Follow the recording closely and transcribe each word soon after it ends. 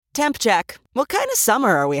Temp check. What kind of summer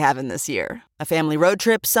are we having this year? A family road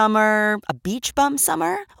trip summer? A beach bum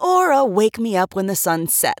summer? Or a wake me up when the sun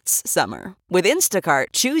sets summer? With Instacart,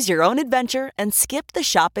 choose your own adventure and skip the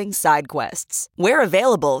shopping side quests. Where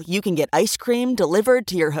available, you can get ice cream delivered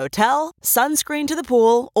to your hotel, sunscreen to the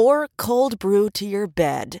pool, or cold brew to your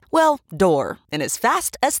bed. Well, door, in as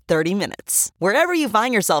fast as 30 minutes. Wherever you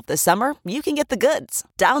find yourself this summer, you can get the goods.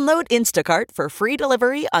 Download Instacart for free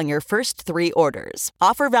delivery on your first 3 orders.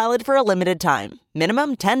 Offer valid for a limited time.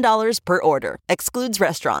 Minimum $10 per order. Excludes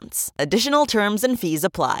restaurants. Additional terms and fees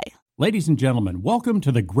apply. Ladies and gentlemen, welcome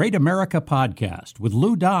to the Great America Podcast with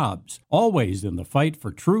Lou Dobbs, always in the fight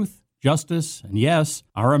for truth, justice, and yes,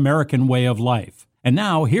 our American way of life. And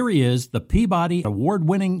now, here he is, the Peabody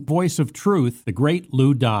Award-winning voice of truth, the great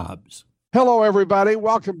Lou Dobbs. Hello, everybody.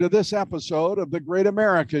 Welcome to this episode of the Great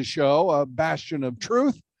America Show, a bastion of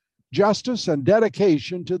truth, justice, and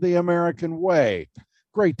dedication to the American way.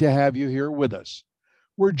 Great to have you here with us.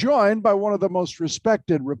 We're joined by one of the most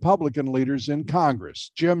respected Republican leaders in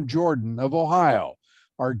Congress, Jim Jordan of Ohio,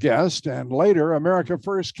 our guest, and later America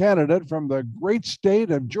First candidate from the great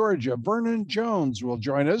state of Georgia, Vernon Jones, will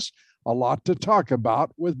join us. A lot to talk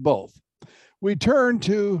about with both. We turn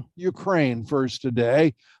to Ukraine first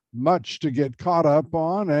today, much to get caught up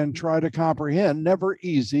on and try to comprehend, never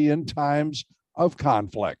easy in times of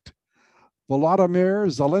conflict. Volodymyr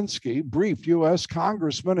Zelensky briefed U.S.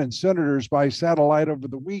 congressmen and senators by satellite over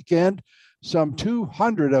the weekend. Some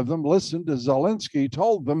 200 of them listened as Zelensky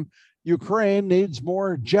told them Ukraine needs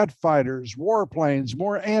more jet fighters, warplanes,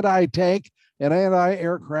 more anti-tank and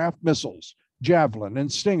anti-aircraft missiles, Javelin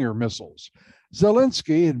and Stinger missiles.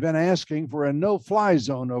 Zelensky had been asking for a no-fly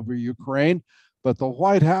zone over Ukraine, but the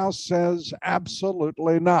White House says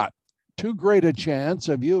absolutely not. Too great a chance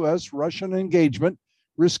of U.S.-Russian engagement,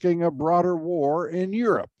 risking a broader war in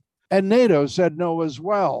Europe. And NATO said no as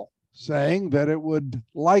well, saying that it would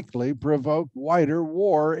likely provoke wider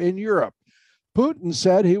war in Europe. Putin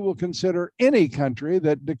said he will consider any country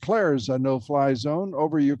that declares a no-fly zone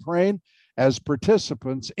over Ukraine as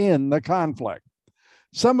participants in the conflict.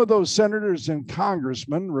 Some of those senators and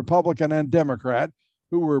congressmen, Republican and Democrat,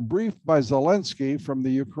 who were briefed by Zelensky from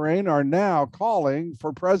the Ukraine are now calling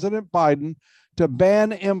for President Biden to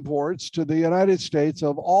ban imports to the United States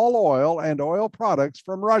of all oil and oil products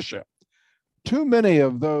from Russia. Too many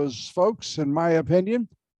of those folks, in my opinion,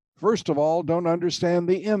 first of all, don't understand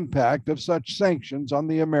the impact of such sanctions on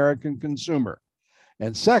the American consumer.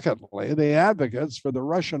 And secondly, the advocates for the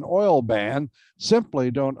Russian oil ban simply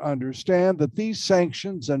don't understand that these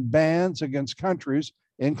sanctions and bans against countries,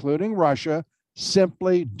 including Russia,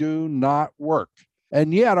 simply do not work.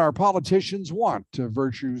 And yet our politicians want to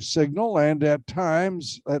virtue signal and at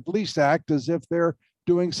times at least act as if they're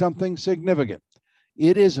doing something significant.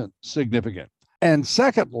 It isn't significant. And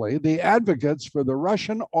secondly, the advocates for the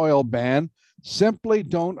Russian oil ban simply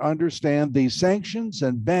don't understand these sanctions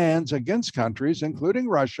and bans against countries, including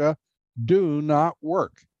Russia, do not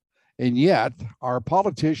work. And yet our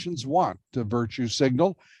politicians want to virtue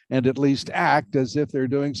signal and at least act as if they're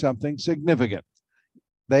doing something significant.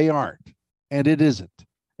 They aren't. And it isn't.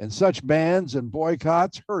 And such bans and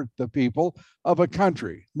boycotts hurt the people of a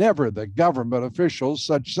country, never the government officials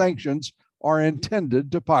such sanctions are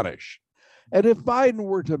intended to punish. And if Biden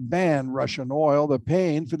were to ban Russian oil, the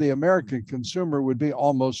pain for the American consumer would be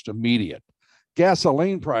almost immediate.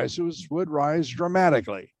 Gasoline prices would rise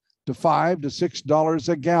dramatically to $5 to $6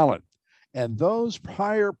 a gallon. And those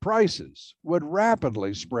higher prices would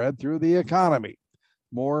rapidly spread through the economy.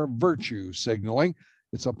 More virtue signaling.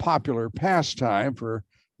 It's a popular pastime for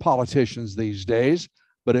politicians these days,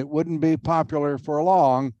 but it wouldn't be popular for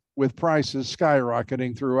long with prices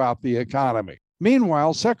skyrocketing throughout the economy.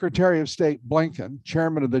 Meanwhile, Secretary of State Blinken,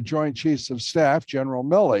 Chairman of the Joint Chiefs of Staff, General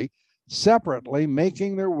Milley, separately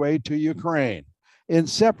making their way to Ukraine in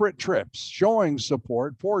separate trips, showing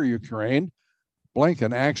support for Ukraine.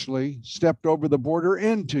 Blinken actually stepped over the border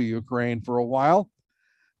into Ukraine for a while.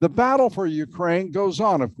 The battle for Ukraine goes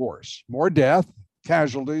on, of course. More death,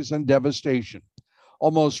 casualties, and devastation.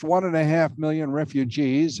 Almost 1.5 million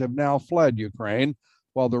refugees have now fled Ukraine,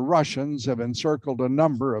 while the Russians have encircled a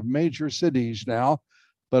number of major cities now,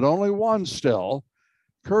 but only one still,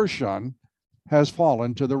 Kherson, has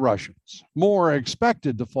fallen to the Russians. More are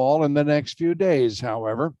expected to fall in the next few days,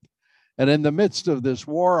 however. And in the midst of this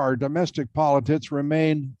war, our domestic politics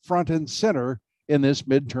remain front and center in this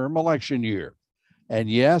midterm election year. And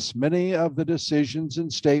yes, many of the decisions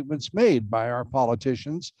and statements made by our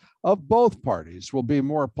politicians of both parties will be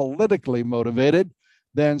more politically motivated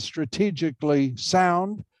than strategically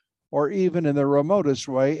sound or even in the remotest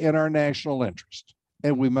way in our national interest.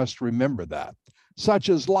 And we must remember that. Such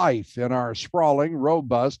is life in our sprawling,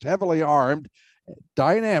 robust, heavily armed,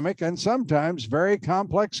 dynamic, and sometimes very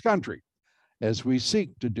complex country as we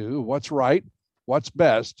seek to do what's right, what's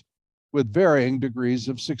best, with varying degrees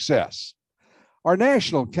of success. Our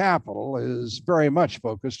national capital is very much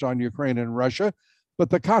focused on Ukraine and Russia,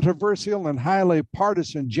 but the controversial and highly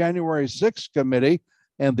partisan January 6th committee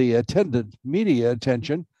and the attendant media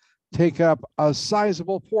attention take up a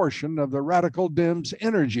sizable portion of the radical Dems'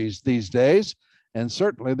 energies these days, and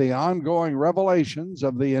certainly the ongoing revelations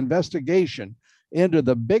of the investigation into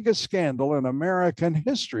the biggest scandal in American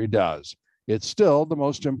history does. It's still the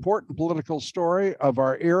most important political story of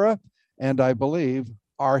our era, and I believe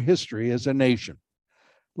our history as a nation.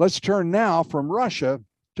 Let's turn now from Russia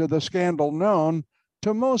to the scandal known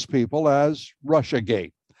to most people as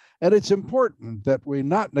Russiagate. And it's important that we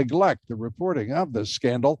not neglect the reporting of this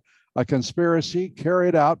scandal, a conspiracy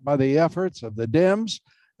carried out by the efforts of the Dems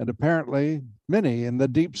and apparently many in the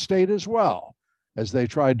deep state as well, as they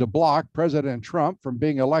tried to block President Trump from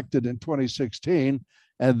being elected in 2016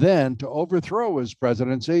 and then to overthrow his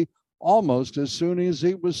presidency almost as soon as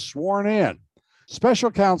he was sworn in. Special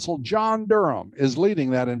counsel John Durham is leading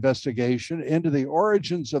that investigation into the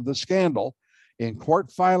origins of the scandal. In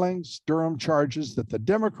court filings, Durham charges that the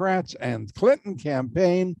Democrats and Clinton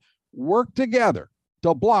campaign worked together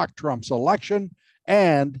to block Trump's election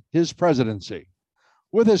and his presidency.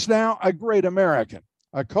 With us now, a great American,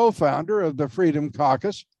 a co-founder of the Freedom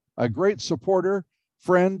Caucus, a great supporter,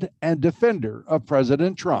 friend, and defender of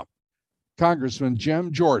President Trump, Congressman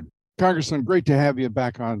Jim Jordan. Congressman, great to have you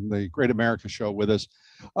back on the Great America Show with us.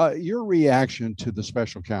 Your reaction to the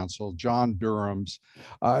special counsel, John Durham's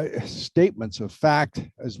statements of fact,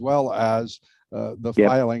 as well as the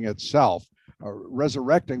filing itself,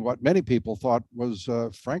 resurrecting what many people thought was,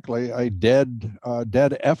 frankly, a dead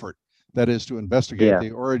effort, that is to investigate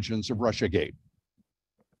the origins of Russiagate.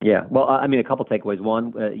 Yeah, well, I mean, a couple takeaways.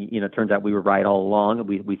 One, it turns out we were right all along.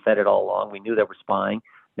 We said it all along. We knew they were spying.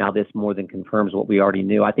 Now this more than confirms what we already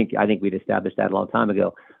knew. I think we'd established that a long time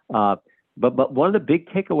ago. But one of the big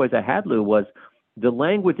takeaways I had, Lou, was the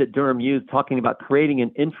language that Durham used, talking about creating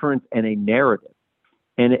an inference and a narrative.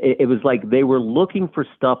 And it was like they were looking for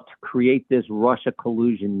stuff to create this Russia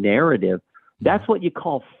collusion narrative. That's what you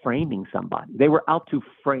call framing somebody. They were out to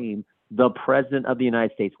frame the president of the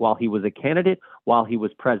United States while he was a candidate, while he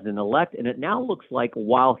was president-elect, and it now looks like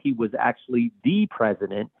while he was actually the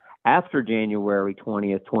president after January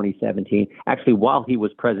 20th, 2017, actually while he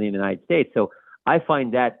was president of the United States. So I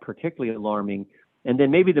find that particularly alarming. And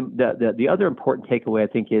then maybe the other important takeaway,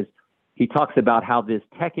 I think, is he talks about how this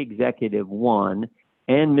tech executive one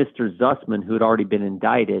and Mr. Zussman, who had already been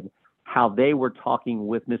indicted, how they were talking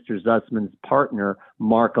with Mr. Zussman's partner,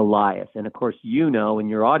 Mark Elias. And of course, and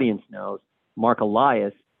your audience knows, Mark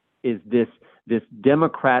Elias is this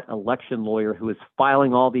Democrat election lawyer who is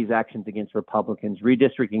filing all these actions against Republicans,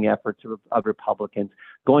 redistricting efforts of Republicans,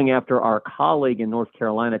 going after our colleague in North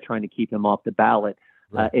Carolina, trying to keep him off the ballot.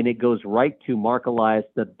 Right. And it goes right to Mark Elias,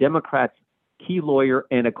 the Democrats' key lawyer,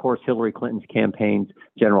 and of course, Hillary Clinton's campaign's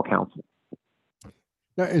general counsel.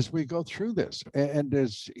 Now, as we go through this, and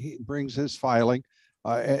as he brings his filing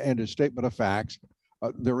and his statement of facts,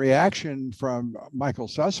 the reaction from Michael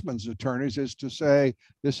Sussman's attorneys is to say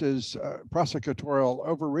this is prosecutorial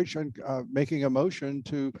overreach and making a motion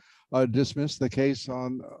to dismiss the case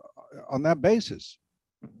on that basis.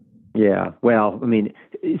 Yeah, well, I mean,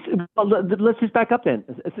 let's just back up then.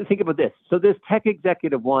 Think about this. So this tech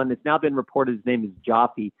executive one, it's now been reported, his name is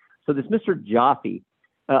Jaffe. So this Mr. Jaffe,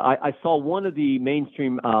 I saw one of the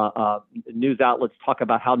mainstream news outlets talk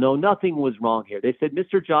about how, no, nothing was wrong here. They said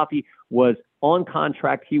Mr. Jaffe was on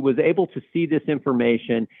contract. He was able to see this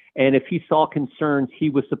information. And if he saw concerns, he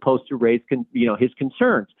was supposed to raise, his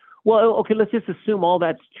concerns. Well, okay, let's just assume all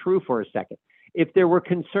that's true for a second. If there were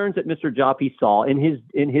concerns that Mr. Jaffe saw in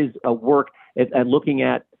his work at looking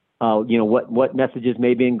at, what messages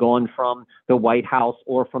may be gone from the White House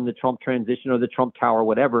or from the Trump transition or the Trump Tower,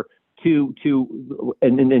 whatever, to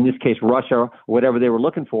in this case, Russia, or whatever they were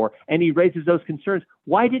looking for, and he raises those concerns,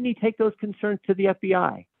 why didn't he take those concerns to the FBI?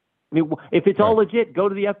 I mean, if it's all legit, go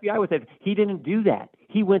to the FBI with it. He didn't do that.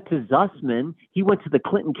 He went to Zussman. He went to the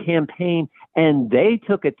Clinton campaign, and they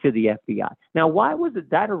took it to the FBI. Now, why was it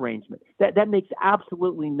that arrangement? That makes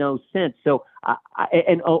absolutely no sense. So,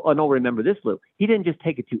 remember this, Lou. He didn't just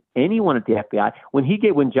take it to anyone at the FBI.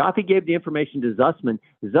 When Jaffe gave the information to Zussman,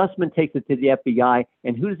 Zussman takes it to the FBI,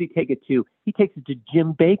 and who does he take it to? He takes it to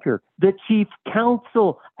Jim Baker, the chief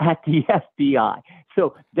counsel at the FBI.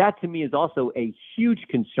 So that, to me, is also a huge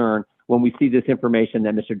concern when we see this information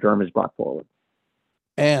that Mr. Durham has brought forward.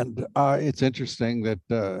 And it's interesting that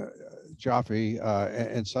Jaffe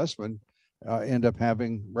and Sussman end up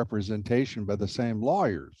having representation by the same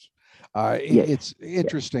lawyers. Yes. It's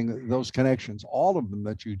interesting, those connections, all of them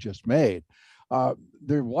that you just made.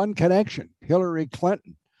 There's one connection, Hillary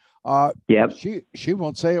Clinton. Yep. She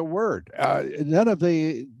won't say a word. None of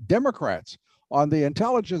the Democrats on the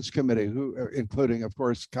Intelligence Committee, who, including, of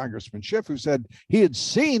course, Congressman Schiff, who said he had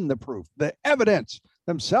seen the proof, the evidence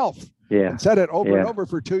himself, and said it over and over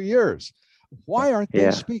for 2 years. Why aren't they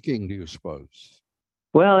speaking, do you suppose?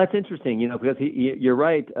 Well, that's interesting, because you're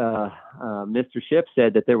right. Mr. Schiff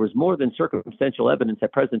said that there was more than circumstantial evidence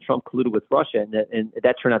that President Trump colluded with Russia, and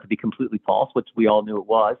that turned out to be completely false, which we all knew it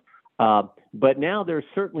was. But now there's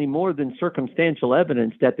certainly more than circumstantial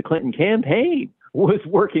evidence that the Clinton campaign was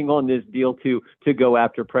working on this deal to go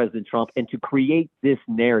after President Trump and to create this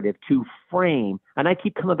narrative, to frame, and I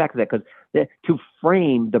keep coming back to that because to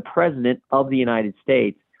frame the president of the United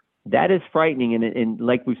States, that is frightening. And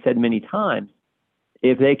like we've said many times,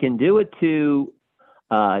 if they can do it to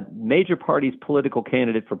major parties' political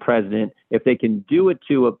candidate for president, if they can do it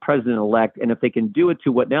to a president-elect, and if they can do it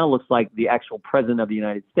to what now looks like the actual president of the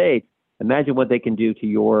United States, imagine what they can do to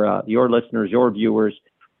your listeners, your viewers,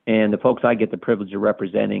 and the folks I get the privilege of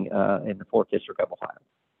representing in the 4th District of Ohio.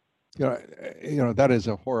 That is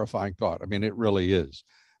a horrifying thought. I mean, it really is.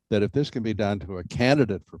 That if this can be done to a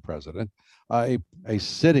candidate for president, a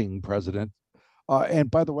sitting president, and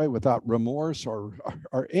by the way, without remorse or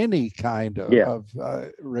any kind of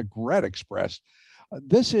regret expressed,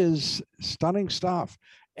 this is stunning stuff.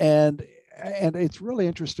 And it's really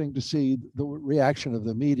interesting to see the reaction of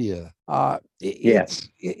the media. It's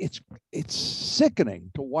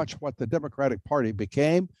sickening to watch what the Democratic Party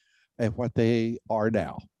became and what they are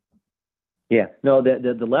now. Yeah, no,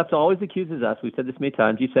 the left always accuses us. We've said this many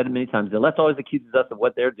times. You've said it many times. The left always accuses us of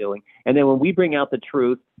what they're doing, and then when we bring out the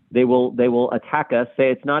truth, they will attack us,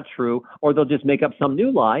 say it's not true, or they'll just make up some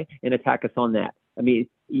new lie and attack us on that. I mean,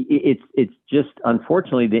 it's just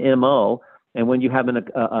unfortunately the MO. And when you have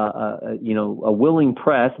a willing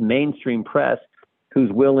press, mainstream press,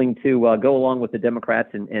 who's willing to go along with the Democrats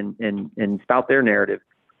and spout their narrative,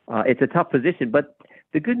 it's a tough position. But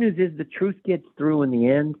the good news is the truth gets through in the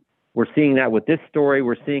end. We're seeing that with this story.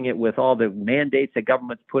 We're seeing it with all the mandates that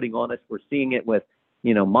government's putting on us. We're seeing it with,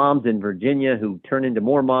 moms in Virginia who turn into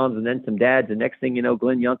more moms and then some dads. And next thing you know,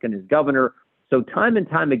 Glenn Youngkin is governor. So time and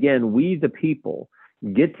time again, we the people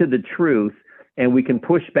get to the truth, and we can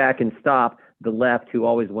push back and stop the left who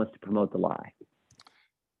always wants to promote the lie.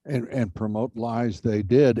 And promote lies they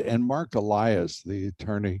did. And Mark Elias, the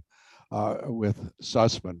attorney with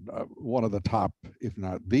Sussman, one of the top, if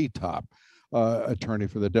not the top, attorney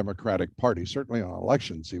for the Democratic Party, certainly on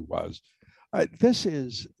elections he was. This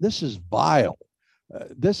is vile.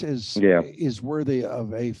 This is worthy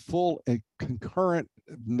of a full concurrent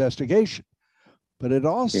investigation. But it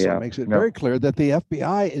also makes it very clear that the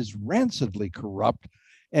FBI is rancidly corrupt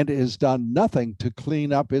and has done nothing to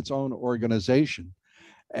clean up its own organization.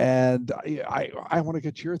 And I want to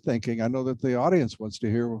get your thinking. I know that the audience wants to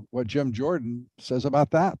hear what Jim Jordan says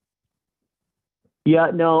about that.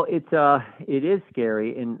 Yeah, no, it is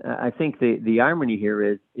scary, and I think the irony here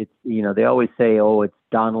is they always say, oh, it's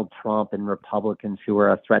Donald Trump and Republicans who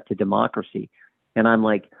are a threat to democracy, and I'm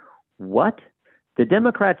like, what? The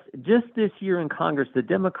Democrats, just this year in Congress, the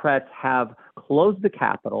Democrats have closed the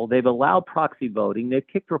Capitol. They've allowed proxy voting. They've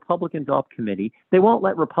kicked Republicans off committee. They won't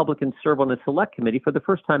let Republicans serve on a select committee for the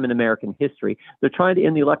first time in American history. They're trying to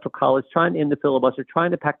end the Electoral College, trying to end the filibuster,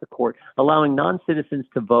 trying to pack the court, allowing non-citizens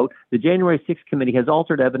to vote. The January 6th committee has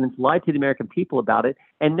altered evidence, lied to the American people about it.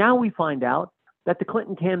 And now we find out that the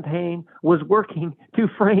Clinton campaign was working to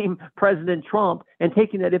frame President Trump and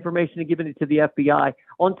taking that information and giving it to the FBI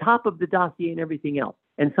on top of the dossier and everything else.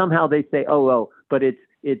 And somehow they say, but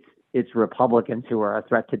it's Republicans who are a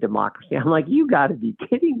threat to democracy. I'm like, you got to be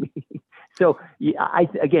kidding me. So I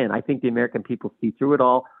think the American people see through it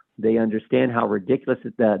all. They understand how ridiculous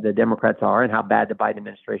the Democrats are and how bad the Biden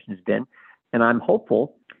administration has been. And I'm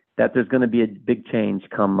hopeful that there's going to be a big change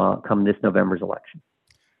come this November's election.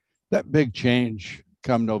 That big change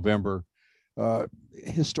come November,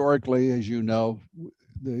 historically, as you know,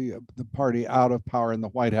 the party out of power in the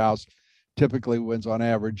White House typically wins on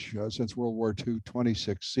average since World War II,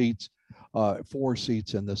 26 seats, 4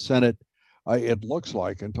 seats in the Senate. It looks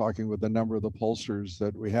like, in talking with a number of the pollsters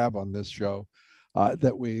that we have on this show,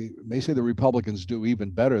 that we may say the Republicans do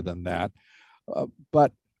even better than that.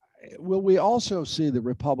 But will we also see the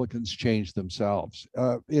Republicans change themselves?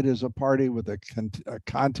 It is a party with a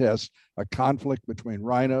contest, a conflict between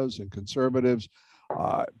rhinos and conservatives,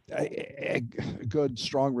 good,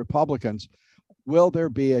 strong Republicans. will there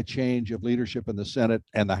be a change of leadership in the Senate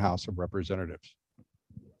and the House of Representatives?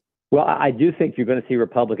 Well, I do think you're going to see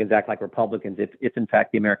Republicans act like Republicans if in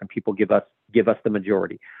fact the American people give us the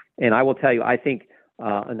majority. And I will tell you, I think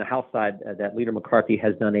on the House side that Leader McCarthy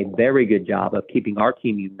has done a very good job of keeping our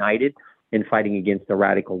team united in fighting against the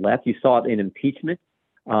radical left. You saw it in impeachment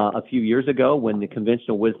a few years ago when the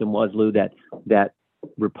conventional wisdom was, Lou, that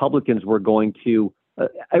Republicans were going to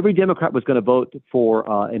every Democrat was going to vote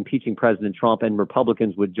for impeaching President Trump, and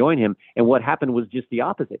Republicans would join him. And what happened was just the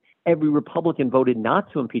opposite. Every Republican voted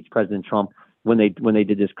not to impeach President Trump when they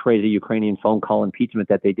did this crazy Ukrainian phone call impeachment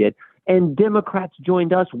that they did. And Democrats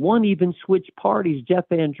joined us. One even switched parties, Jeff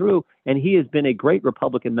Van Drew, and he has been a great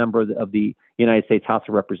Republican member of the United States House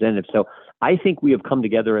of Representatives. So I think we have come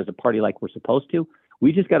together as a party like we're supposed to.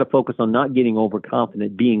 We just got to focus on not getting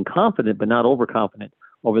overconfident, being confident but not overconfident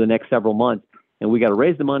over the next several months. And we got to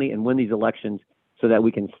raise the money and win these elections so that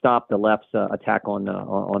we can stop the left's attack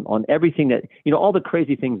on everything that, all the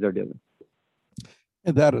crazy things they're doing.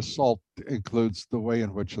 And that assault includes the way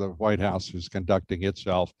in which the White House is conducting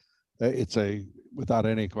itself. Without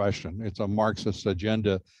any question, it's a Marxist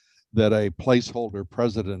agenda that a placeholder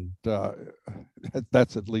president,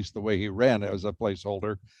 that's at least the way he ran as a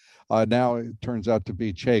placeholder. Now it turns out to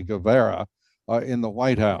be Che Guevara in the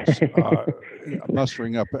White House,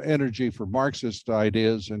 mustering up energy for Marxist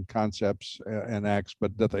ideas and concepts and acts,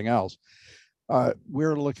 but nothing else.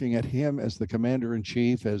 We're looking at him as the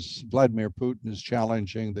commander-in-chief, as Vladimir Putin is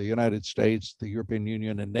challenging the United States, the European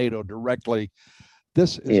Union, and NATO directly.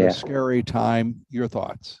 This is a scary time. Your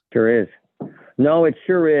thoughts? Sure is. No, it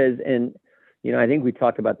sure is. And, I think we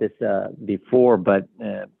talked about this before, but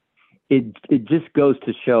it just goes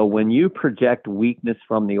to show when you project weakness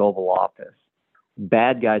from the Oval Office,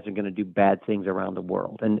 bad guys are going to do bad things around the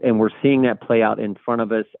world. And we're seeing that play out in front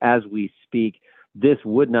of us as we speak. This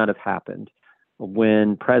would not have happened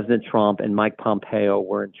when President Trump and Mike Pompeo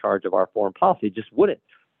were in charge of our foreign policy. It just wouldn't.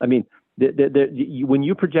 I mean, when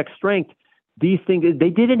you project strength, these things, they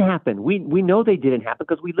didn't happen. We know they didn't happen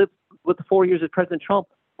because we lived with the 4 years of President Trump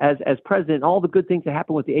as president, all the good things that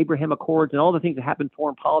happened with the Abraham Accords and all the things that happened in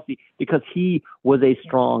foreign policy because he was a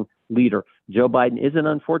strong leader. Joe Biden isn't,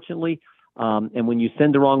 unfortunately. And when you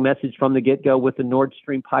send the wrong message from the get-go with the Nord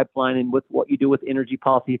Stream pipeline and with what you do with energy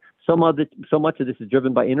policy, so much of this is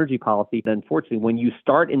driven by energy policy. And unfortunately, when you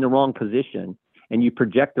start in the wrong position and you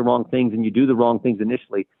project the wrong things and you do the wrong things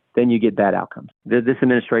initially, then you get bad outcomes. This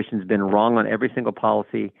administration has been wrong on every single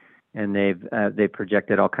policy, and they've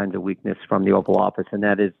projected all kinds of weakness from the Oval Office, and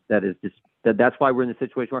that's why we're in the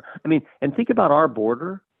situation where, and think about our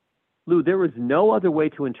border, Lou. There is no other way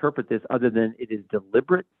to interpret this other than it is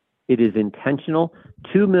deliberate. It is intentional.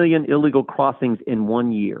 2 million illegal crossings in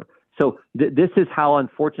 1 year. So this is how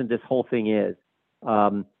unfortunate this whole thing is.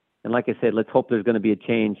 And like I said, let's hope there's going to be a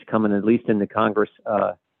change coming, at least in the Congress,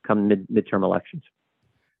 come midterm elections.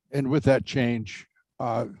 And with that change,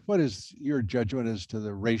 what is your judgment as to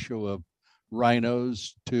the ratio of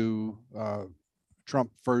rhinos to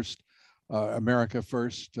Trump first, America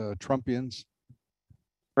first, Trumpians?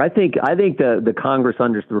 I think the Congress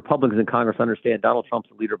the Republicans in Congress understand Donald Trump's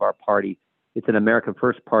the leader of our party. It's an American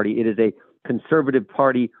First party. It is a conservative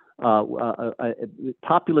party, a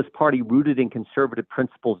populist party rooted in conservative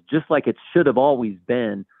principles, just like it should have always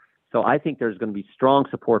been. So I think there's going to be strong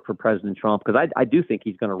support for President Trump because I do think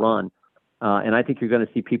he's going to run. And I think you're going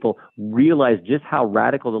to see people realize just how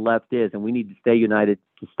radical the left is, and we need to stay united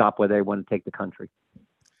to stop where they want to take the country.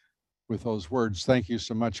 With those words, thank you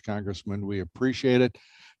so much, Congressman. We appreciate it.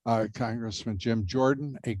 Congressman Jim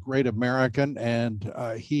Jordan, a great American, and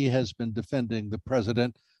he has been defending the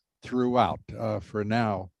president throughout for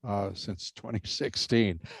now since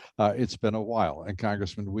 2016. It's been a while. And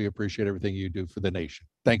Congressman, we appreciate everything you do for the nation.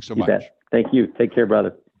 Thanks so much. Bet. Thank you. Take care,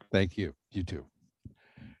 brother. Thank you. You too.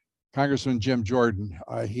 Congressman Jim Jordan,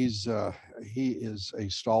 he is a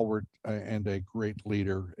stalwart and a great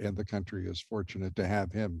leader, and the country is fortunate to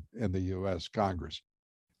have him in the U.S. Congress.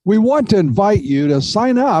 We want to invite you to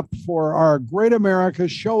sign up for our Great America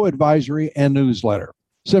Show Advisory and newsletter.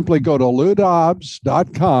 Simply go to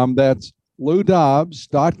LouDobbs.com, that's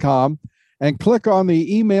LouDobbs.com, and click on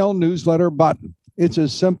the email newsletter button. It's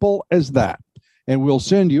as simple as that. And we'll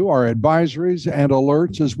send you our advisories and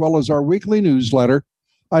alerts as well as our weekly newsletter.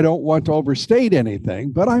 I don't want to overstate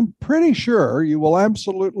anything, but I'm pretty sure you will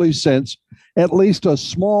absolutely sense at least a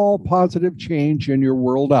small positive change in your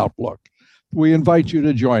world outlook. We invite you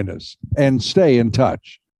to join us and stay in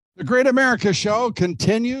touch. The Great America Show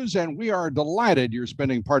continues, and we are delighted you're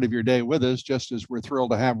spending part of your day with us, just as we're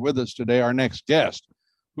thrilled to have with us today our next guest,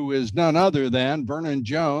 who is none other than Vernon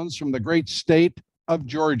Jones from the great state of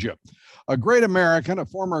Georgia. A great American, a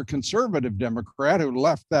former conservative Democrat who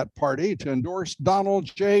left that party to endorse Donald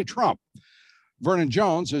J. Trump. Vernon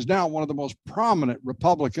Jones is now one of the most prominent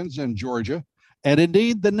Republicans in Georgia and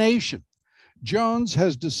indeed the nation. Jones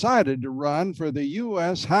has decided to run for the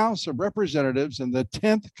U.S. House of Representatives in the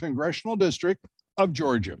 10th Congressional District of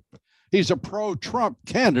Georgia. He's a pro-Trump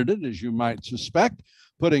candidate, as you might suspect,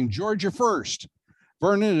 putting Georgia first.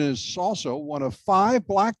 Vernon is also one of 5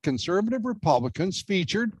 Black conservative Republicans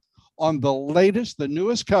featured on the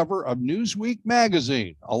newest cover of Newsweek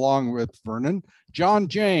magazine. Along with Vernon, John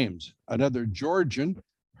James, another Georgian,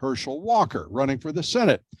 Herschel Walker, running for the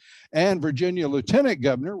Senate, and Virginia Lieutenant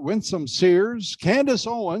Governor Winsome Sears, Candace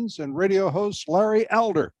Owens, and radio host Larry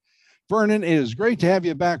Elder. Vernon, it is great to have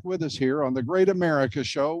you back with us here on the Great America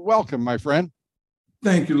Show. Welcome, my friend.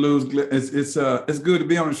 Thank you, Lou. It's good to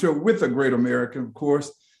be on the show with a great American, of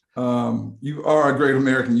course. You are a great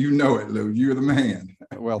American. You know it, Lou. You're the man.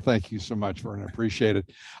 Well, thank you so much, Vernon. Appreciate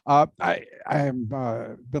it. I have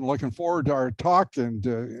been looking forward to our talk, and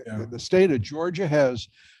the state of Georgia has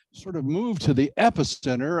sort of moved to the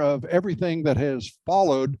epicenter of everything that has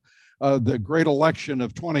followed the great election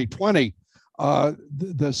of 2020.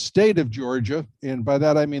 The state of Georgia, and by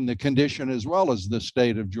that I mean the condition as well as the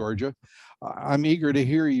state of Georgia, I'm eager to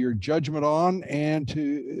hear your judgment on and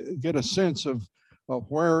to get a sense of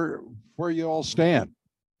where you all stand.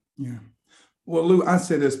 Yeah. Well, Lou, I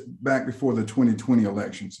said this back before the 2020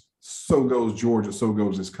 elections. So goes Georgia, so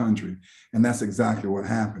goes this country. And that's exactly what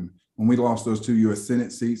happened. When we lost those 2 U.S.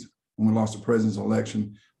 Senate seats, when we lost the president's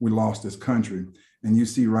election, we lost this country. And you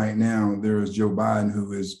see right now, there is Joe Biden,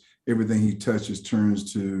 who is everything he touches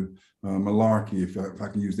turns to malarkey, if I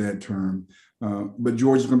can use that term. But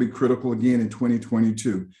Georgia's going to be critical again in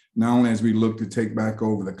 2022, not only as we look to take back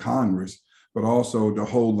over the Congress, but also to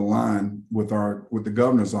hold the line with the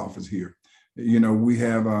governor's office here. You know, we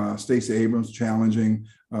have Stacey Abrams challenging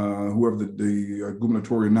whoever the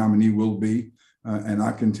gubernatorial nominee will be. And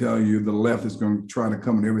I can tell you the left is going to try to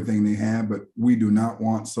come with everything they have, but we do not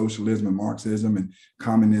want socialism and Marxism and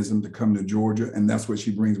communism to come to Georgia. And that's what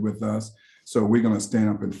she brings with us. So we're going to stand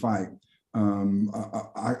up and fight.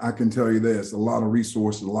 I can tell you this, a lot of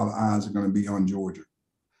resources, a lot of eyes are going to be on Georgia.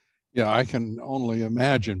 Yeah, I can only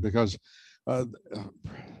imagine because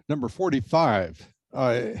number 45,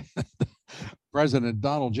 President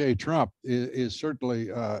Donald J. Trump is certainly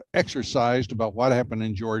exercised about what happened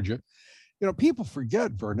in Georgia. You know, people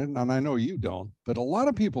forget, Vernon, and I know you don't, but a lot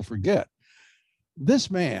of people forget this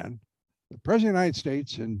man, the President of the United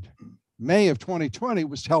States in May of 2020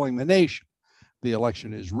 was telling the nation, the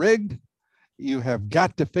election is rigged. You have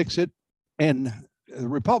got to fix it. And the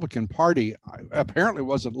Republican Party apparently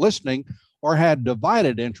wasn't listening or had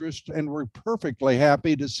divided interest and were perfectly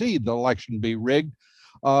happy to see the election be rigged.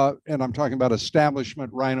 And I'm talking about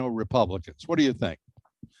establishment rhino Republicans. What do you think?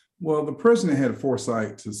 Well, the president had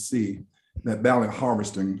foresight to see that ballot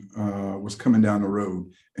harvesting was coming down the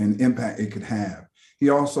road and the impact it could have. He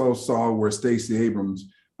also saw where Stacey Abrams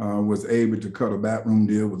was able to cut a backroom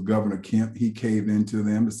deal with Governor Kemp. He caved into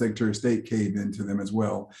them. The Secretary of State caved into them as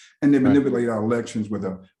well. And they manipulated our elections with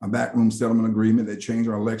a backroom settlement agreement that changed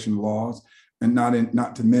our election laws. And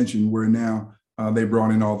not to mention where now they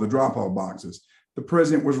brought in all the drop-off boxes. The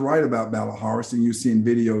president was right about ballot harvesting. You're seeing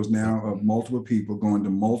videos now of multiple people going to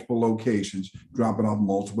multiple locations, dropping off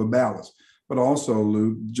multiple ballots. But also,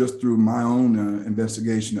 Lou, just through my own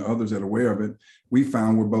investigation to others that are aware of it, we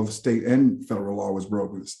found where both state and federal law was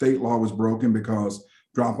broken. The state law was broken because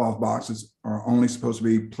drop-off boxes are only supposed to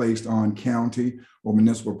be placed on county or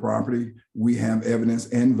municipal property. We have evidence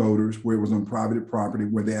and voters where it was on private property,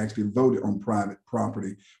 where they actually voted on private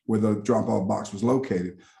property, where the drop-off box was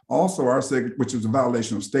located. Also, which was a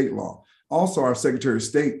violation of state law. Also, our Secretary of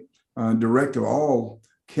State directed all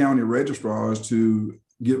county registrars to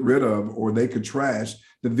get rid of, or they could trash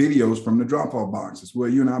the videos from the drop-off boxes. Well,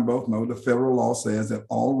 you and I both know the federal law says that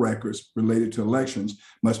all records related to elections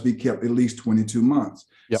must be kept at least 22 months.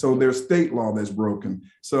 Yep. So there's state law that's broken.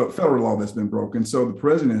 So federal law that's been broken. So the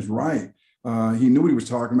president is right. He knew what he was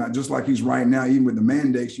talking about, just like he's right now, even with the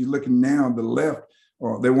mandates. You're looking now, the left,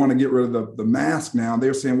 or they want to get rid of the mask now.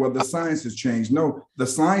 They're saying, well, the science has changed. No, the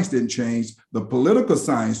science didn't change. The political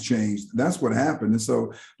science changed. That's what happened. And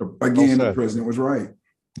so, again, the president was right.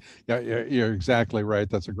 Yeah, you're exactly right.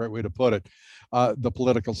 That's a great way to put it. The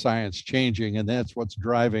political science changing, and that's what's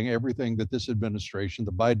driving everything that this administration,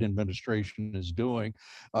 the Biden administration, is doing.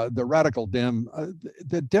 The radical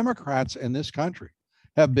the Democrats in this country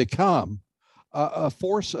have become a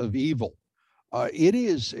force of evil. It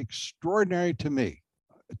is extraordinary to me,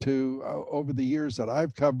 over the years that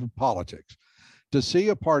I've covered politics, to see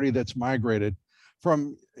a party that's migrated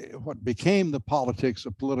from what became the politics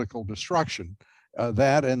of political destruction,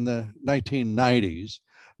 that in the 1990s,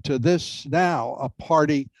 to this now, a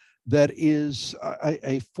party that is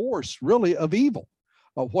a force really of evil.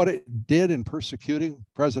 What it did in persecuting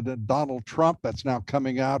President Donald Trump, that's now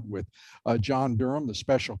coming out with John Durham, the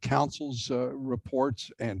special counsel's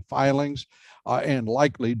reports and filings, and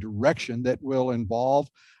likely direction that will involve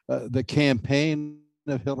the campaign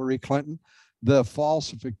of Hillary Clinton, the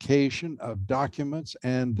falsification of documents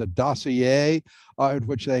and the dossier in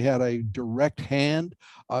which they had a direct hand,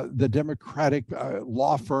 the Democratic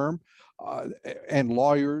law firm and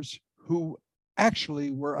lawyers who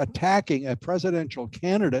actually were attacking a presidential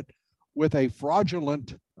candidate with a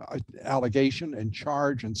fraudulent allegation and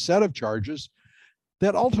charge and set of charges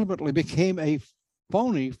that ultimately became a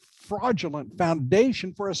phony, fraudulent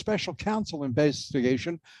foundation for a special counsel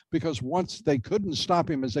investigation, because once they couldn't stop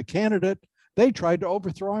him as a candidate, they tried to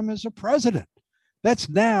overthrow him as a president. That's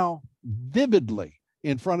now vividly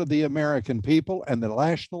in front of the American people, and the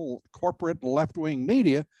national corporate left-wing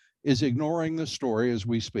media is ignoring the story as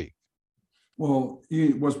we speak. Well,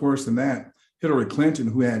 what's worse than that, Hillary Clinton,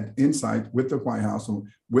 who had insight with the White House,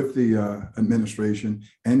 with the administration,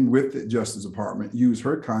 and with the Justice Department, used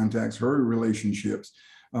her contacts, her relationships,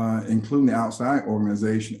 including the outside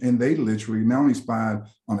organization. And they literally not only spied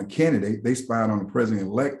on a candidate, they spied on the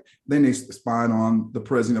president-elect, then they spied on the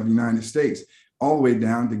president of the United States, all the way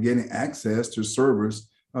down to getting access to servers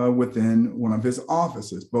within one of his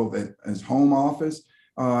offices, both at his home office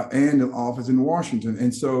and an office in Washington.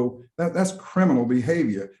 And so that's criminal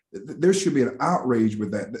behavior. There should be an outrage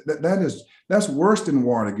with that. That's worse than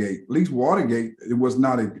Watergate. At least Watergate, it was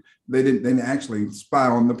not they didn't actually spy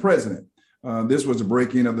on the president. This was a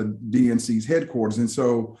break-in of the DNC's headquarters. And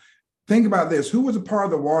so think about this. Who was a part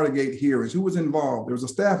of the Watergate hearings? Who was involved? There was a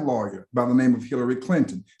staff lawyer by the name of Hillary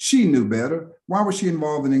Clinton. She knew better. Why was she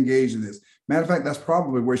involved and engaged in this? Matter of fact, that's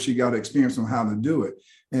probably where she got experience on how to do it.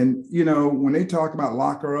 And, when they talk about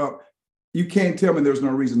lock her up, you can't tell me there's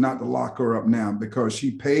no reason not to lock her up now, because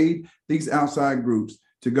she paid these outside groups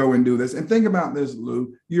to go and do this. And think about this,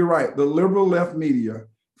 Lou. You're right. The liberal left media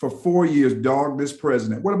for 4 years dogged this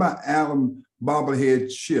president. What about Alan Bobblehead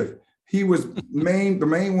Schiff? He was the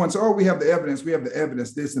main one. So, we have the evidence,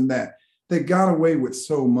 this and that. They got away with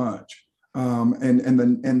so much. And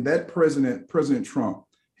that President Trump,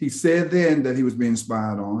 he said then that he was being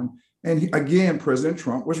spied on. And again, President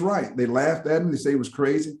Trump was right. They laughed at him. They say he was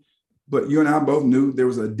crazy. But you and I both knew there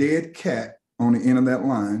was a dead cat on the end of that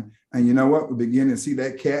line. And you know what? We begin to see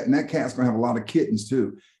that cat, and that cat's going to have a lot of kittens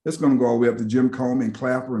too. It's going to go all the way up to Jim Comey and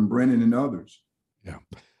Clapper and Brennan and others. Yeah.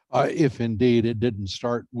 If indeed it didn't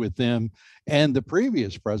start with them and the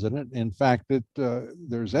previous president. In fact,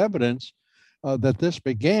 there's evidence that this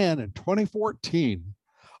began in 2014.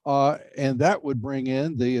 And that would bring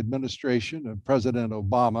in the administration of President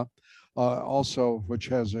Obama, also, which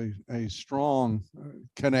has a strong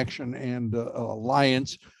connection and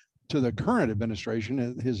alliance to the current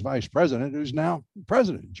administration, his vice president, who's now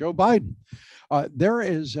president, Joe Biden.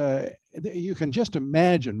 You can just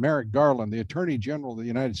imagine Merrick Garland, the Attorney General of the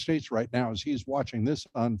United States right now, as he's watching this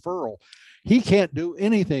unfurl. He can't do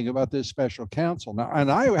anything about this special counsel now.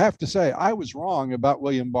 And I have to say, I was wrong about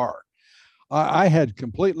William Barr. I had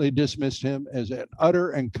completely dismissed him as an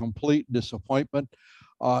utter and complete disappointment,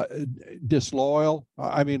 disloyal.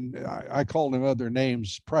 I called him other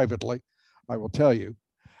names privately, I will tell you.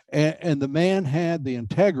 And the man had the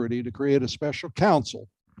integrity to create a special counsel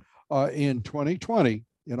in 2020,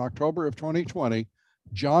 in October of 2020,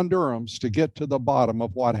 John Durham's, to get to the bottom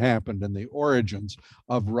of what happened and the origins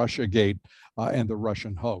of Russiagate and the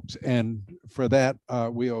Russian hoax. And for that,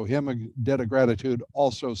 we owe him a debt of gratitude.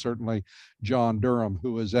 Also, certainly, John Durham,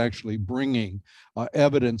 who is actually bringing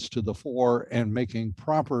evidence to the fore and making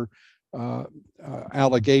proper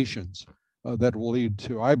allegations that will lead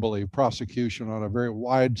to, I believe, prosecution on a very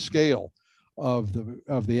wide scale of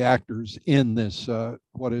the actors in this,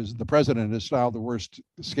 what is the president has styled the worst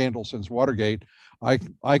scandal since Watergate.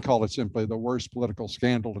 I call it simply the worst political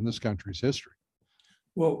scandal in this country's history.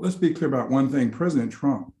 Well, let's be clear about one thing. President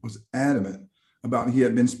Trump was adamant about he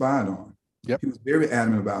had been spied on. Yep. He was very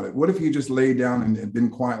adamant about it. What if he just laid down and been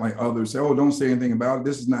quiet like others, say, oh, don't say anything about it.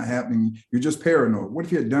 This is not happening. You're just paranoid. What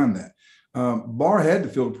if he had done that? Barr had to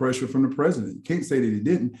feel the pressure from the president. You can't say that he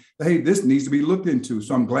didn't. Hey, this needs to be looked into.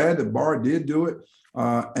 So I'm glad that Barr did do it.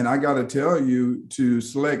 And I got to tell you, to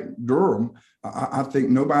select Durham, I think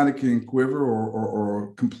nobody can quiver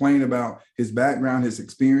or complain about his background, his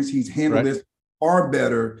experience. He's handled this far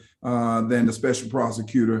better than the special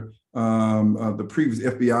prosecutor, the previous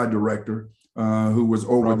FBI director, who was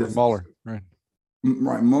over Robert this. Mueller,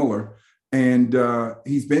 Right, Mueller. And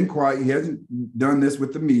he's been quiet. He hasn't done this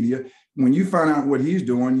with the media. When you find out what he's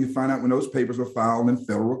doing, you find out when those papers were filed in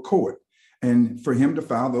federal court. And for him to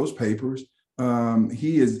file those papers,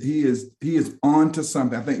 he is on to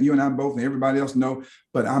something. I think you and I both and everybody else know,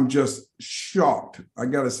 but I'm just shocked. I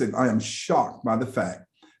got to say, I am shocked by the fact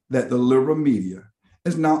that the liberal media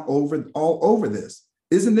is not all over this.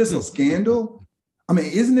 Isn't this a scandal? I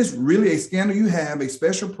mean, isn't this really a scandal? You have a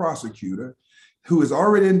special prosecutor who has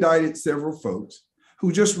already indicted several folks,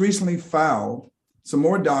 who just recently filed some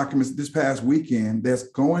more documents this past weekend that's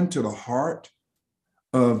going to the heart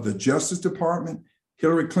of the Justice Department,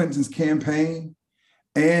 Hillary Clinton's campaign,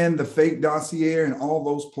 and the fake dossier and all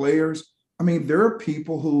those players. I mean, there are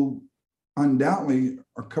people who undoubtedly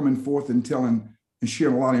are coming forth and telling and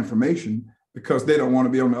sharing a lot of information because they don't want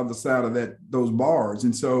to be on the other side of those bars.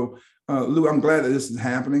 And so, Lou, I'm glad that this is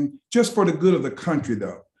happening just for the good of the country,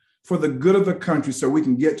 though. For the good of the country, so we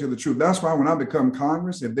can get to the truth. That's why when I become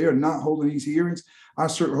Congress, if they are not holding these hearings, I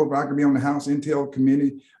certainly hope I can be on the House Intel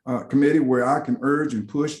committee where I can urge and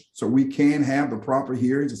push so we can have the proper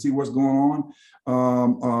hearings to see what's going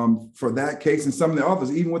on for that case and some of the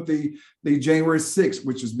others, even with the January 6th,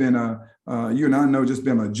 which has been you and I know just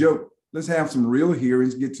been a joke. Let's have some real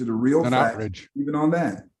hearings, get to the real facts, outrage. Even on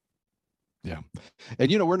that. Yeah.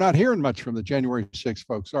 And, we're not hearing much from the January 6th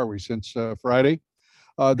folks, are we, since Friday?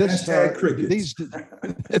 These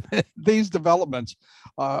developments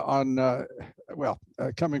coming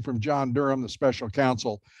from John Durham, the special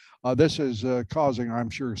counsel, this is causing, I'm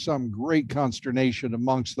sure, some great consternation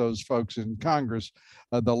amongst those folks in Congress.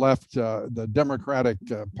 The left, the Democratic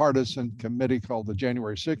partisan committee called the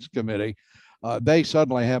January 6th committee, they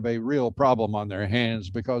suddenly have a real problem on their hands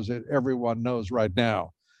because everyone knows right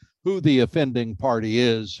now who the offending party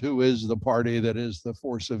is, who is the party that is the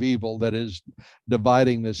force of evil that is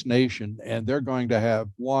dividing this nation. And they're going to have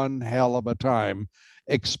one hell of a time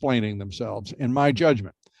explaining themselves, in my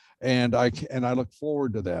judgment. And I look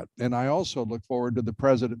forward to that. And I also look forward to the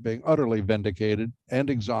president being utterly vindicated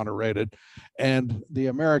and exonerated, and the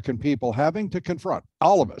American people having to confront,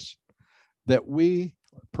 all of us, that we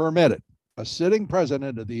permitted a sitting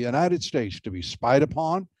president of the United States to be spied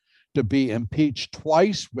upon, to be impeached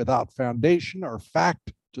twice without foundation or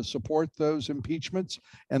fact to support those impeachments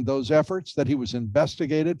and those efforts, that he was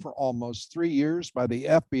investigated for almost 3 years by the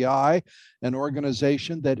FBI, an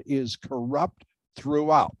organization that is corrupt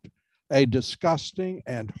throughout, a disgusting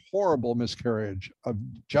and horrible miscarriage of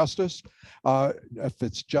justice, if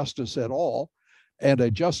it's justice at all, and a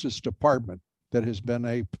Justice Department that has been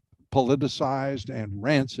a politicized and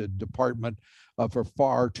rancid department for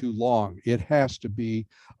far too long. It has to be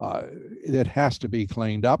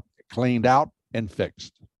cleaned out, and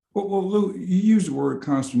fixed. Well, Lou, you use the word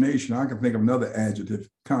consternation. I can think of another adjective,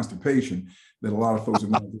 constipation, that a lot of folks are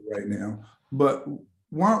going through right now. But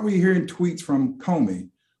why aren't we hearing tweets from Comey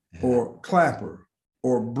or Clapper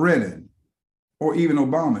or Brennan or even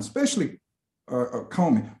Obama, especially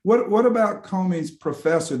Comey? What about Comey's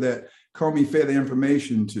professor that Comey fed the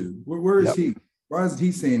information to? Where is he? Why isn't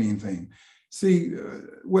he saying anything? See,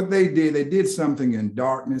 what they did something in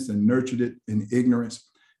darkness and nurtured it in ignorance.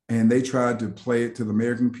 And they tried to play it to the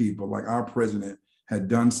American people like our president had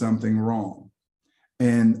done something wrong.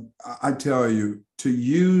 And I tell you, to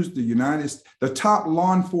use the top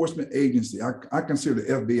law enforcement agency, I consider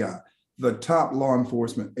the FBI the top law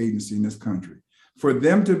enforcement agency in this country, for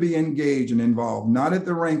them to be engaged and involved, not at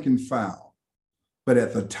the rank and file, but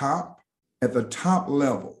at the top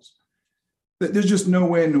levels. There's just no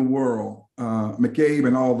way in the world McCabe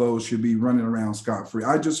and all those should be running around scot-free.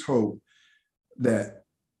 I just hope that,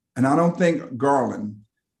 and I don't think Garland,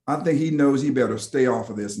 I think he knows he better stay off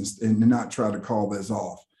of this and not try to call this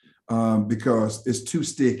off because it's too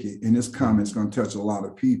sticky and it's coming. It's going to touch a lot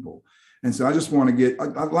of people. And so I just want to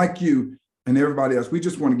I like you and everybody else, we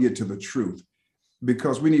just want to get to the truth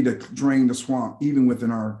because we need to drain the swamp even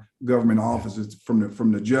within our government offices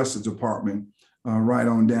from the Justice Department right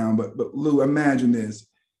on down. But Lou, imagine this.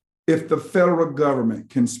 If the federal government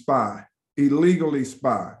can illegally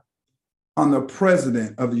spy on the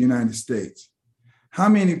president of the United States, how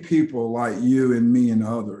many people like you and me and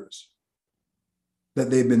others that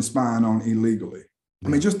they've been spying on illegally? I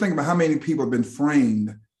mean, just think about how many people have been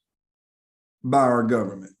framed by our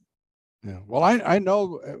government. Yeah. Well, I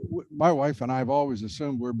know my wife and I have always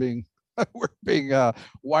assumed we're being We're being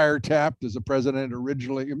wiretapped as the president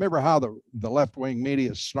originally. You remember how the left-wing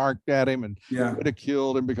media snarked at him and Yeah.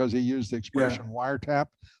 ridiculed him because he used the expression wiretap?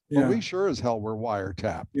 Well, we sure as hell were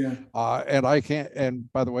wiretapped. Yeah. And I can't.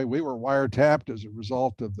 And by the way, we were wiretapped as a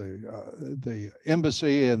result of the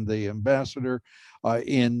embassy and the ambassador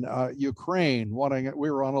in Ukraine wanting it.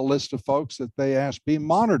 We were on a list of folks that they asked be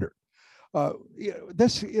monitored.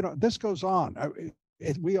 This goes on.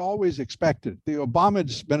 We always expected. The Obama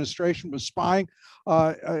administration was spying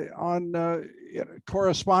on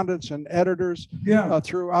correspondents and editors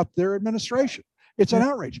throughout their administration. It's an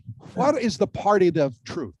outrage. What is the party of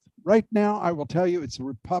truth? Right now, I will tell you, it's the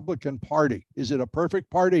Republican Party. Is it a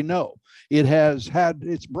perfect party? No. It has had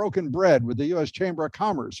its broken bread with the U.S. Chamber of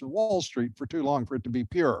Commerce and Wall Street for too long for it to be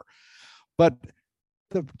pure. But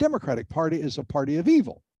the Democratic Party is a party of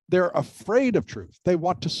evil. They're afraid of truth. They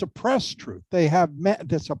want to suppress truth.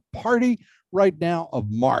 That's a party right now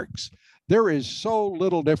of marks. There is so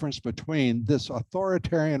little difference between this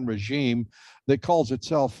authoritarian regime that calls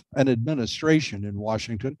itself an administration in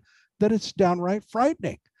Washington that it's downright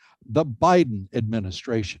frightening. The Biden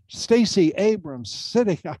administration, Stacey Abrams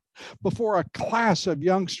sitting before a class of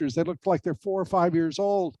youngsters that look like they're 4 or 5 years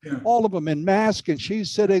old, all of them in masks, and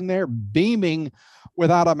she's sitting there beaming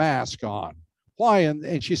without a mask on. Why?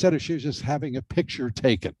 And she said she was just having a picture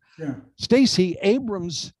taken. Yeah. Stacey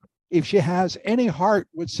Abrams, if she has any heart,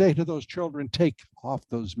 would say to those children, take off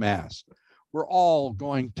those masks. We're all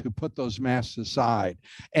going to put those masks aside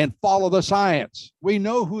and follow the science. We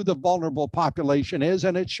know who the vulnerable population is,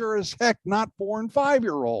 and it's sure as heck not 4 and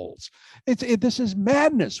 5-year-olds. This is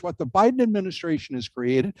madness, what the Biden administration has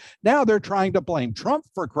created. Now they're trying to blame Trump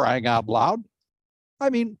for crying out loud. I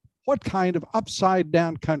mean, what kind of upside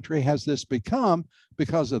down country has this become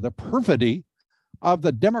because of the perfidy of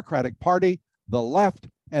the Democratic Party, the left,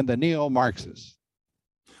 and the neo-Marxists?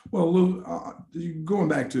 Well, Lou, going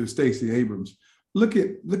back to Stacey Abrams, look at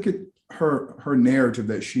her narrative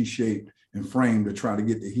that she shaped and framed to try to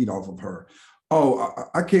get the heat off of her. Oh,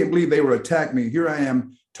 I can't believe they were attacking me. Here I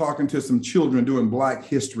am talking to some children during Black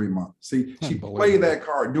History Month. See, she played that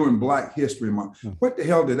card during Black History Month. What the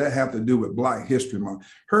hell did that have to do with Black History Month?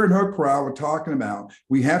 Her and her crowd were talking about,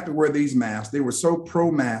 we have to wear these masks. They were so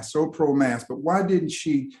pro-mask, but why did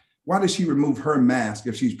she remove her mask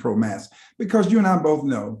if she's pro-mask? Because you and I both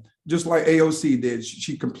know, just like AOC did,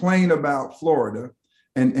 she complained about Florida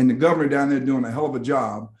and the governor down there doing a hell of a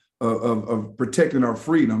job of protecting our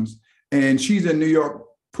freedoms. And she's in New York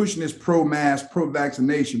pushing this pro-mask,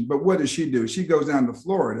 pro-vaccination. But what does she do? She goes down to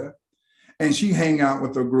Florida and she hang out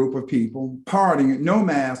with a group of people, partying, no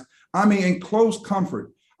mask. I mean, in close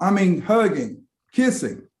comfort. I mean, hugging,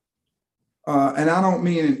 kissing. And I don't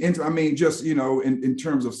mean, I mean, just, in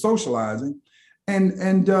terms of socializing.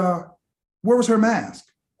 And where was her mask?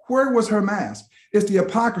 Where was her mask? It's the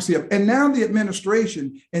hypocrisy of, and now the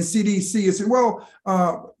administration and CDC is saying, well,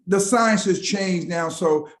 the science has changed now,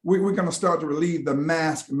 so we're going to start to relieve the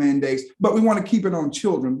mask mandates, but we want to keep it on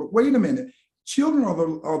children. But wait a minute, children are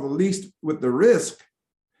the least with the risk.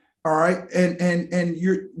 All right,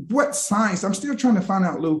 and what science? I'm still trying to find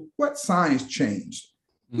out, Lou, what science changed?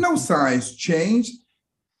 No science changed.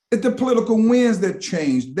 It's the political winds that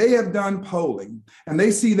changed. They have done polling and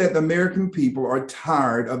they see that the American people are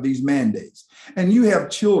tired of these mandates. And you have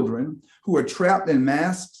children who are trapped in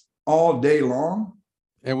masks all day long.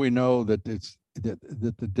 And we know that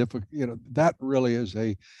that really is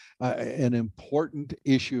an important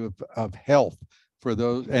issue of health for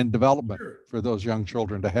those and development for those young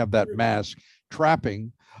children to have that mask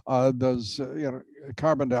trapping those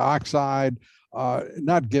carbon dioxide,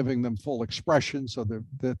 not giving them full expression so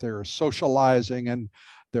that they're socializing and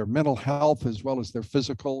their mental health as well as their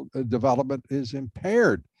physical development is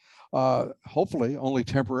impaired, hopefully only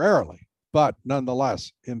temporarily, but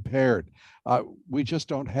nonetheless impaired. We just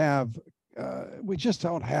don't have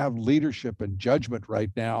leadership and judgment right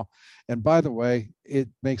now. And by the way, it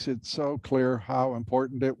makes it so clear how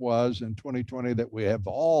important it was in 2020 that we have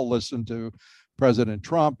all listened to President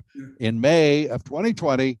Trump in May of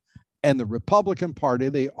 2020. And the Republican Party,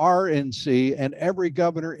 the RNC, and every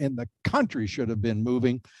governor in the country should have been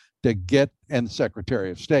moving to and the Secretary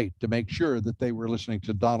of State to make sure that they were listening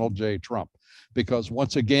to Donald J. Trump. Because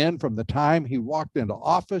once again, from the time he walked into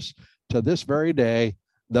office to this very day,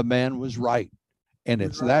 the man was right. And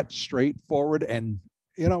it's that straightforward. And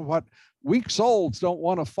you know what? Weak souls don't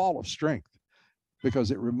want to follow strength because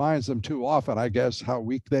it reminds them too often, I guess, how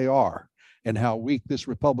weak they are and how weak this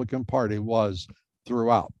Republican Party was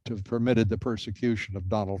throughout to have permitted the persecution of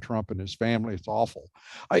Donald Trump and his family. It's awful.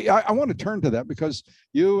 I want to turn to that because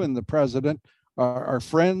you and the president our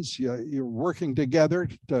friends. You're working together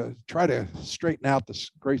to try to straighten out this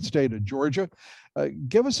great state of Georgia.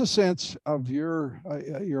 Give us a sense of your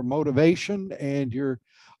motivation and your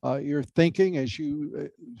thinking as you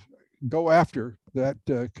go after that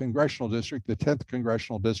congressional district, the 10th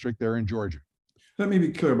congressional district there in Georgia. Let me be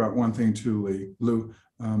clear about one thing too, Lou.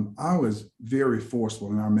 I was very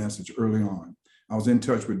forceful in our message early on. I was in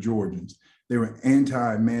touch with Georgians. They were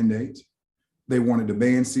anti-mandate. They wanted to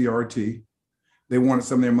ban CRT. They wanted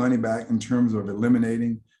some of their money back in terms of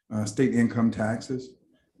eliminating state income taxes.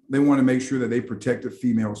 They wanted to make sure that they protected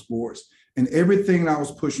female sports. And everything I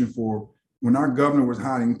was pushing for when our governor was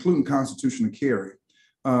hiding, including constitutional carry,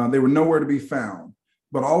 they were nowhere to be found.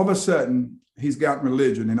 But all of a sudden, he's got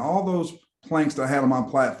religion, and all those planks that I had on my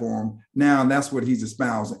platform, now that's what he's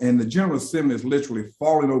espousing. And the General Assembly is literally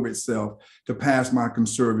falling over itself to pass my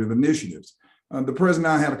conservative initiatives. The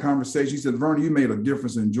president and I had a conversation. He said, Vernon, you made a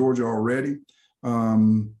difference in Georgia already.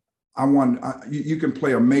 You can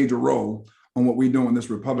play a major role on what we do in this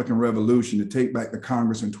Republican revolution to take back the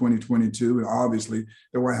Congress in 2022 and obviously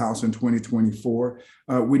the White House in 2024.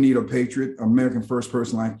 We need a patriot, American first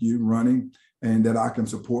person like you running and that I can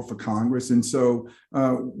support for Congress. And so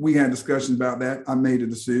we had discussions about that. I made a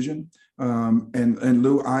decision. And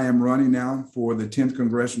Lou, I am running now for the 10th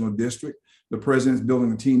Congressional District. The president's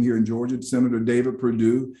building a team here in Georgia. Senator David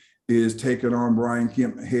Perdue is taking on Brian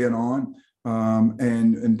Kemp head on.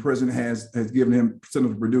 And President has given him,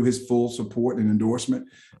 Senator Perdue, his full support and endorsement.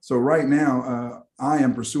 So right now, I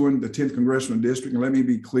am pursuing the 10th Congressional District. And let me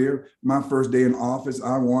be clear, my first day in office,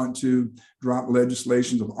 I want to drop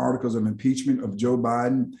legislations of articles of impeachment of Joe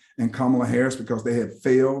Biden and Kamala Harris because they have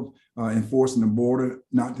failed enforcing the border,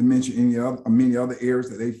 not to mention many other areas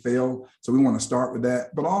that they failed. So we want to start with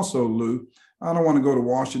that. But also, Lou, I don't want to go to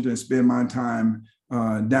Washington and spend my time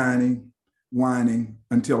dining, whining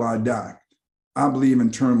until I die. I believe in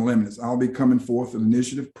term limits. I'll be coming forth with an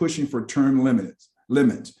initiative pushing for term limits.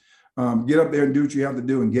 Get up there and do what you have to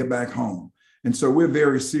do and get back home. And so we're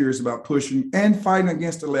very serious about pushing and fighting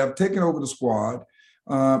against the left, taking over the squad.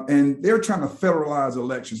 And they're trying to federalize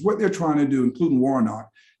elections. What they're trying to do, including Warnock,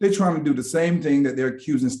 they're trying to do the same thing that they're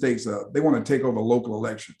accusing states of. They want to take over local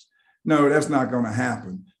elections. No, that's not going to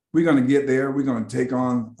happen. We're going to get there. We're going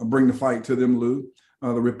to bring the fight to them, Lou.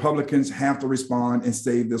 The Republicans have to respond and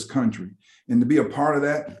save this country. And to be a part of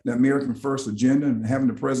that, the American First agenda and having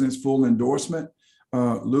the president's full endorsement,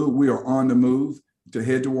 Lou, we are on the move to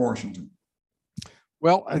head to Washington.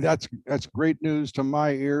 Well, that's great news to my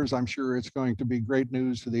ears. I'm sure it's going to be great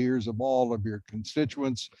news to the ears of all of your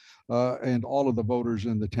constituents and all of the voters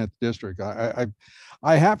in the 10th district. I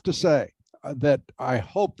have to say that I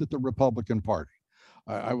hope that the Republican Party,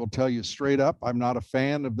 I will tell you straight up, I'm not a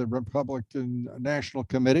fan of the Republican National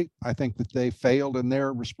Committee. I think that they failed in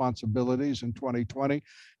their responsibilities in 2020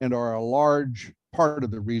 and are a large part of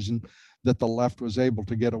the reason that the left was able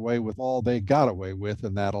to get away with all they got away with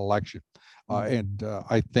in that election.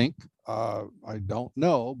 I think, I don't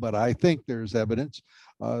know, but I think there's evidence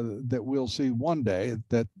that we'll see one day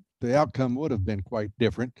that the outcome would have been quite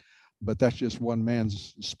different, but that's just one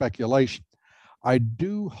man's speculation. I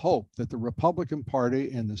do hope that the Republican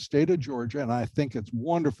Party in the state of Georgia, and I think it's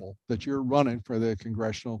wonderful that you're running for the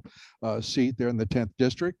congressional seat there in the 10th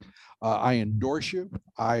district. I endorse you.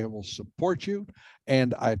 I will support you.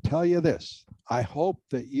 And I tell you this, I hope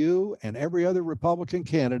that you and every other Republican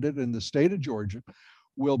candidate in the state of Georgia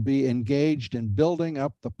will be engaged in building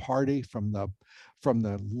up the party from the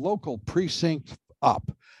local precinct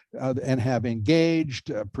up. And have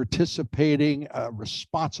engaged, participating,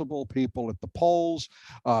 responsible people at the polls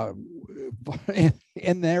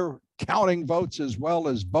in their counting votes as well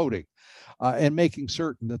as voting, and making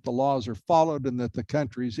certain that the laws are followed and that the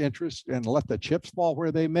country's interest, and let the chips fall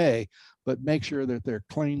where they may, but make sure that they're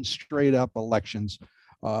clean, straight up elections,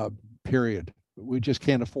 period. We just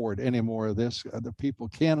can't afford any more of this. The people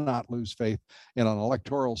cannot lose faith in an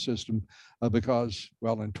electoral system because,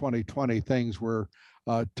 well, in 2020, things were,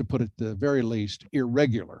 to put it the very least,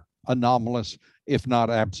 irregular, anomalous, if not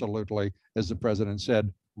absolutely, as the president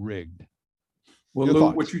said, rigged. Well, Lou,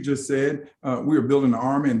 what you just said, we are building an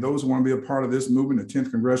army, and those who want to be a part of this movement, the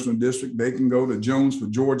 10th Congressional District, they can go to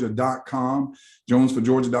jonesforgeorgia.com,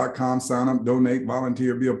 jonesforgeorgia.com, sign up, donate,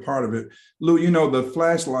 volunteer, be a part of it. Lou, you know, the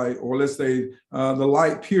flashlight, or let's say the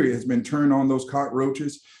light period, has been turned on those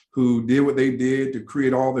cockroaches who did what they did to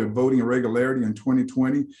create all their voting irregularity in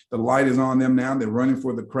 2020. The light is on them now. They're running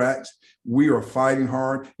for the cracks. We are fighting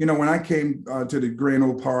hard. When I came to the Grand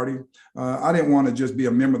Old Party, I didn't want to just be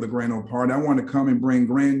a member of the Grand Old Party. I wanted to come and bring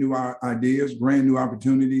brand new ideas, brand new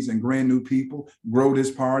opportunities, and brand new people, grow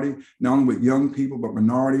this party, not only with young people, but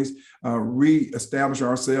minorities, reestablish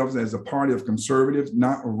ourselves as a party of conservatives,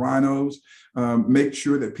 not of rhinos, make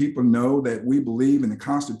sure that people know that we believe in the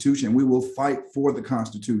Constitution and we will fight for the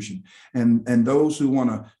Constitution. And those who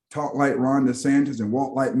want to talk like Ron DeSantis and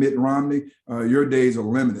walk like Mitt Romney, your days are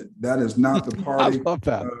limited. That is not the party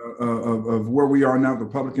of where we are now, the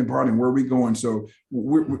Republican Party, and where we're going. So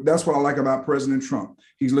that's what I like about President Trump.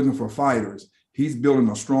 He's looking for fighters. He's building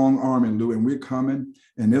a strong army, Lou, and we're coming,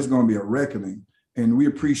 and there's going to be a reckoning. And we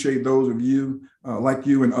appreciate those of you, like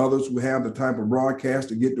you and others, who have the type of broadcast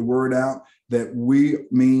to get the word out that we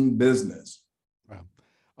mean business.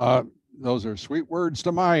 Those are sweet words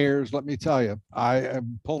to my ears, let me tell you. I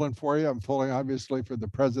am pulling for you. I'm pulling, obviously, for the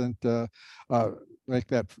president. Make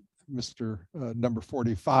that Mr. Number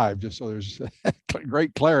 45, just so there's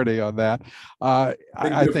great clarity on that. I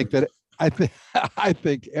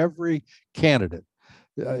think every candidate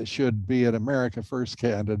should be an America First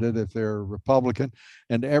candidate if they're Republican,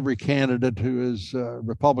 and every candidate who is a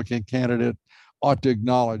Republican candidate ought to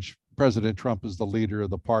acknowledge President Trump as the leader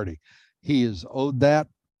of the party. He is owed that.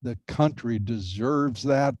 The country deserves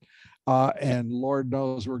that. And Lord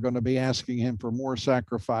knows we're going to be asking him for more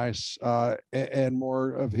sacrifice and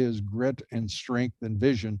more of his grit and strength and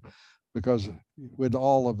vision, because we'd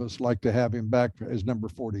all of us like to have him back as number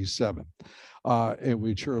 47. And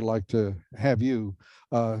we'd sure like to have you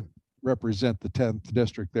represent the 10th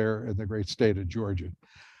district there in the great state of Georgia.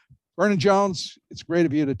 Vernon Jones, it's great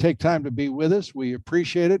of you to take time to be with us. We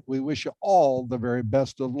appreciate it. We wish you all the very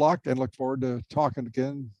best of luck and look forward to talking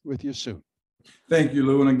again with you soon. Thank you,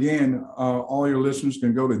 Lou. And again, all your listeners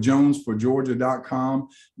can go to jonesforgeorgia.com,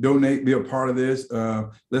 donate, be a part of this.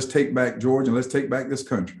 Let's take back Georgia and let's take back this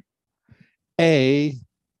country.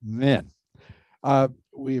 Amen.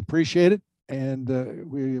 We appreciate it, and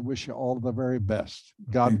we wish you all the very best.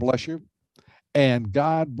 God bless you, and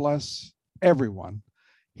God bless everyone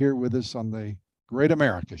here with us on the Great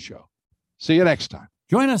America Show. See you next time.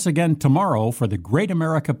 Join us again tomorrow for the Great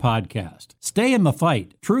America Podcast. Stay in the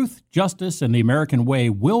fight. Truth, justice, and the American way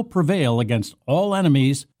will prevail against all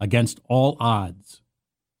enemies, against all odds.